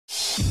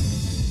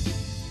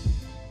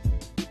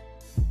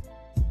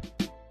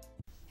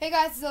Hey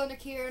guys, it's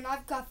ilinnuc here, and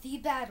I've got the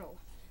battle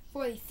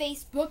for the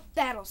Facebook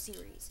Battle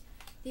Series.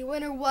 The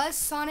winner was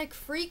Sonic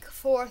Freak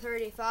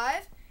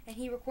 435, and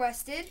he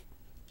requested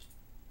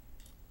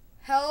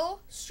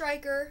Hell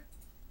Striker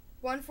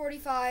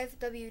 145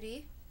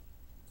 WD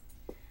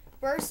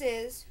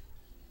versus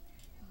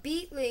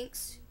Beat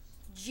Links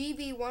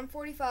GB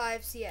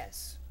 145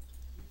 CS.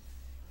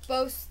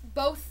 Both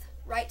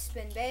right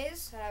spin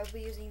bays, and I will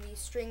be using the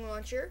string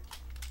launcher.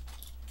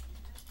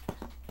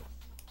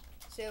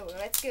 So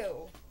let's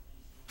go.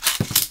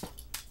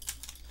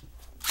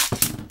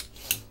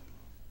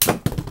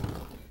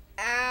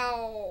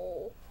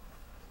 Ow.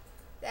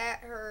 That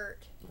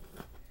hurt.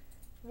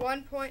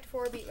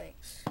 1.4 beat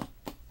links.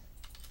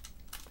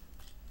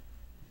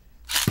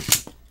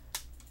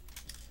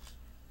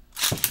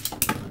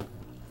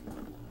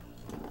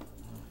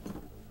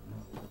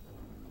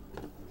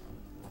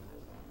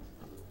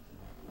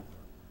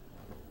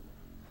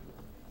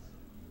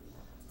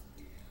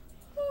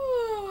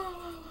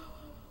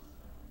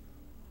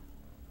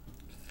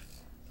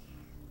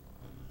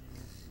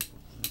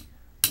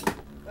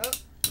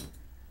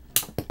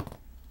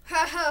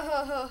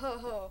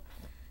 Ho.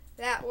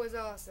 That was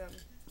awesome.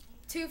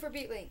 2 for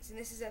beat links, and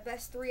this is a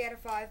best 3 out of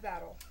 5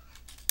 battle.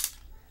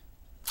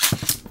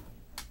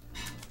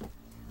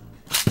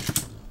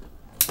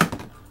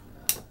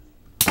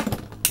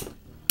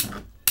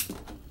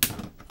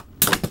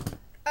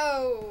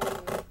 Oh,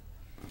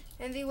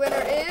 and the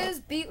winner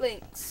is beat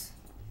links,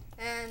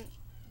 and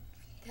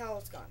hell,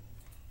 it's gone.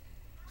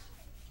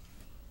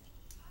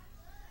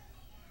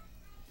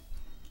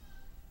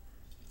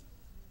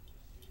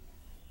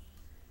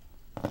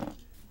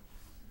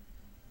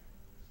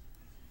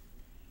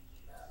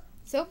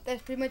 So,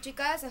 that's pretty much it,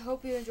 guys. I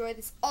hope you enjoyed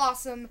this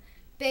awesome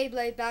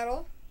Beyblade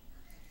battle.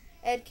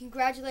 And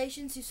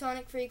congratulations to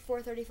Sonic Freak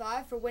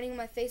 435 for winning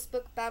my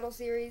Facebook Battle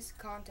Series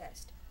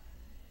contest.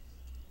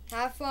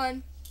 Have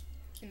fun,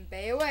 and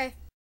bay away.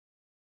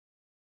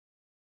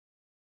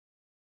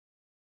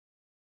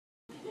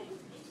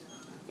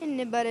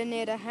 Anybody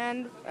need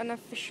an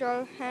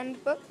official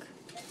handbook?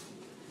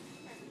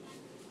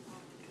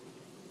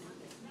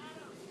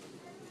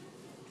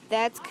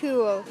 That's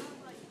cool.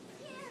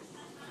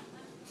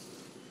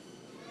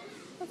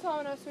 That's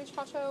all I know, sweet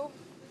shoutout.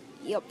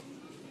 Yep.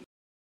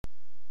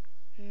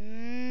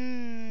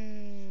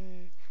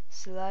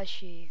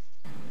 Slushy.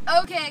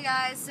 Okay,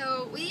 guys,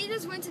 so we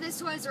just went to this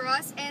Toys R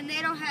Us, and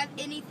they don't have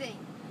anything.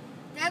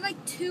 They have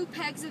like 2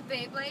 pegs of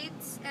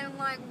Beyblades, and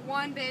like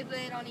 1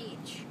 Beyblade on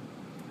each.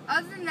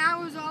 Other than that,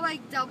 it was all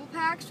like double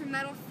packs from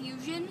Metal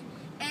Fusion,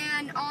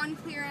 and on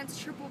clearance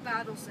triple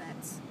battle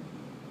sets.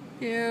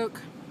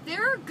 Puke. They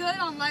were good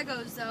on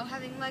Legos, though,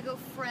 having Lego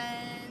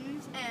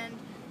Friends, and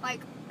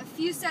like a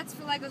few sets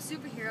for Lego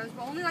Superheroes,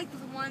 but only like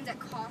the ones that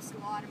cost a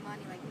lot of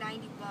money, like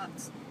 90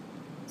 bucks.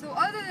 So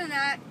other than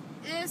that,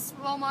 this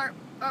Toys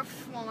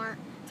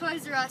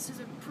R Us is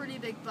a pretty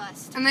big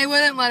bust. And they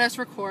wouldn't let us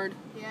record.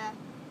 Yeah.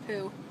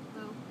 Poo.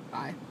 Boo.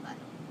 Bye. Bye.